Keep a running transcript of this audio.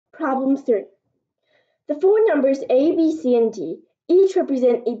Problem 3. The four numbers A, B, C, and D each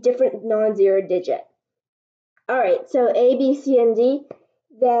represent a different non-zero digit. Alright, so A, B, C, and D,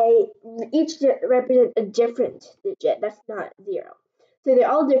 they each represent a different digit that's not 0. So they're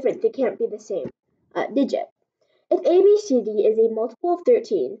all different, they can't be the same digit. If ABCD is a multiple of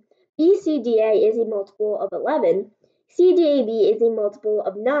 13, BCDA is a multiple of 11, cdab is a multiple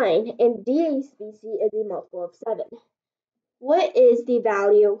of 9, and dabc is a multiple of 7. What is the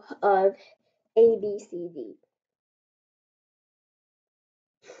value of ABCD?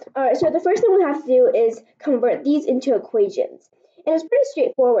 Alright, so the first thing we have to do is convert these into equations. And it's pretty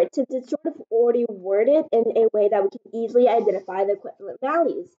straightforward since it's sort of already worded in a way that we can easily identify the equivalent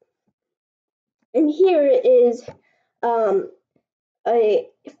values. And here is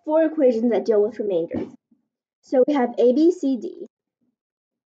four equations that deal with remainders. So we have ABCD.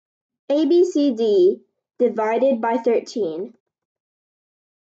 ABCD divided by 13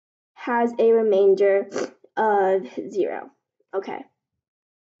 has a remainder of 0. Okay.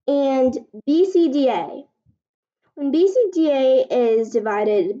 And BCDA. When BCDA is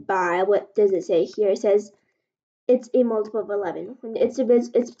divided by, what does it say here? It says it's a multiple of 11. When it's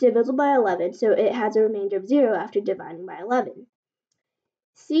divisible by 11, so it has a remainder of 0 after dividing by 11.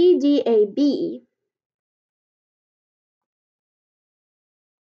 cdab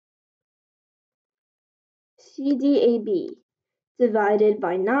divided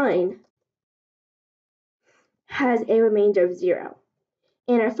by 9 has a remainder of 0.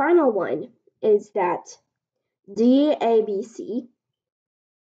 And our final one is that dabc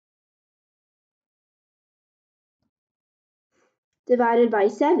divided by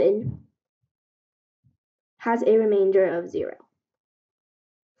 7 has a remainder of 0.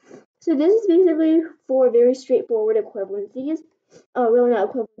 So this is basically four very straightforward equivalencies. Really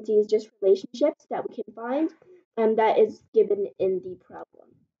not equivalencies, just relationships that we can find, and that is given in the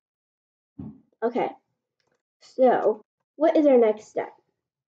problem. Okay, so what is our next step?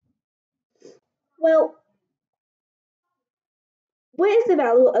 Well, what is the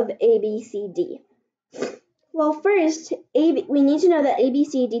value of ABCD? Well, first, we need to know that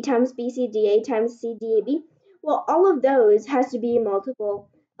ABCD times BCDA times CDAB, well, all of those has to be a multiple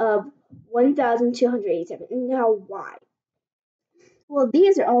of 1,287. Now, why? Well,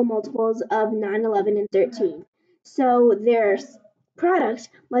 these are all multiples of 9, 11, and 13. So their product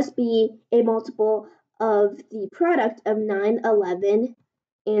must be a multiple of the product of 9, 11,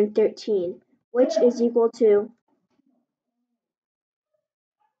 and 13, which is equal to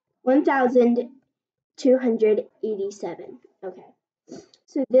 1,287. Okay.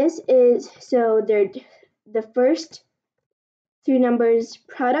 So the first three numbers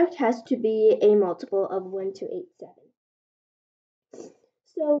product has to be a multiple of 1,287.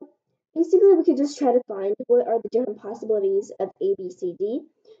 So basically we could just try to find what are the different possibilities of ABCD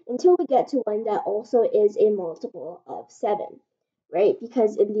until we get to one that also is a multiple of 7, right?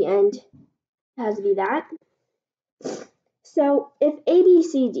 Because in the end it has to be that. So if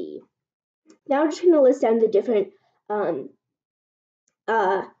ABCD, now we're just going to list down the different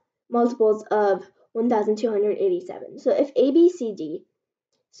multiples of 1,287. So if ABCD,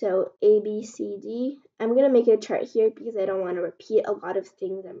 I'm going to make a chart here because I don't want to repeat a lot of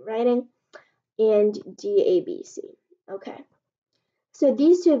things I'm writing, and DABC. Okay. So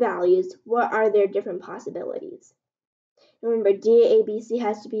these two values, what are their different possibilities? Remember, DABC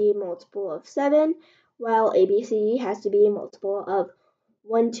has to be a multiple of 7, while ABCD has to be a multiple of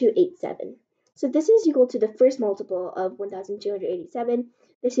 1,287. So this is equal to the first multiple of 1,287.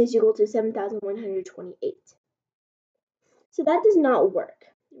 This is equal to 7,128. So that does not work,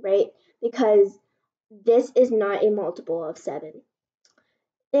 right? Because this is not a multiple of 7.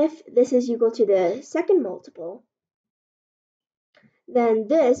 If this is equal to the second multiple, then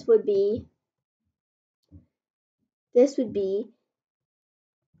this would be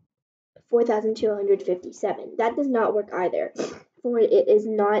 4,257. That does not work either, for it is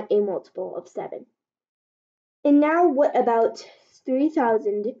not a multiple of 7. And now what about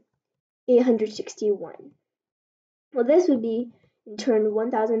 3,861? Well, this would be in turn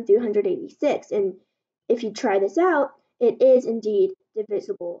 1,386, and if you try this out, it is indeed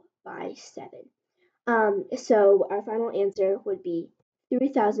divisible by 7. So our final answer would be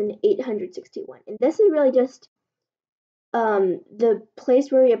 3,861. And this is really just the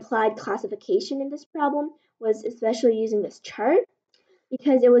place where we applied classification in this problem was especially using this chart,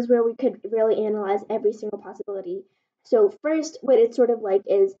 because it was where we could really analyze every single possibility. So first, what it's sort of like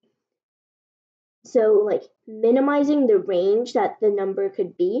is, minimizing the range that the number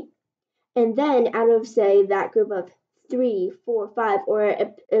could be, and then out of, say, that group of 3, 4, 5, or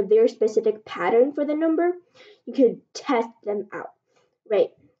a very specific pattern for the number, you could test them out,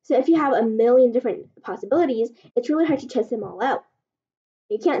 right? So if you have a million different possibilities, it's really hard to test them all out.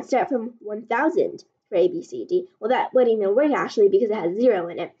 You can't start from 1,000 for A, B, C, D. Well, that wouldn't even work actually because it has 0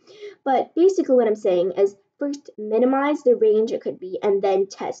 in it. But basically what I'm saying is first minimize the range it could be and then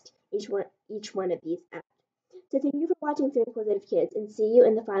test each one of these out. So thank you for watching Third Inquisitive Kids and see you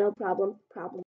in the final problem.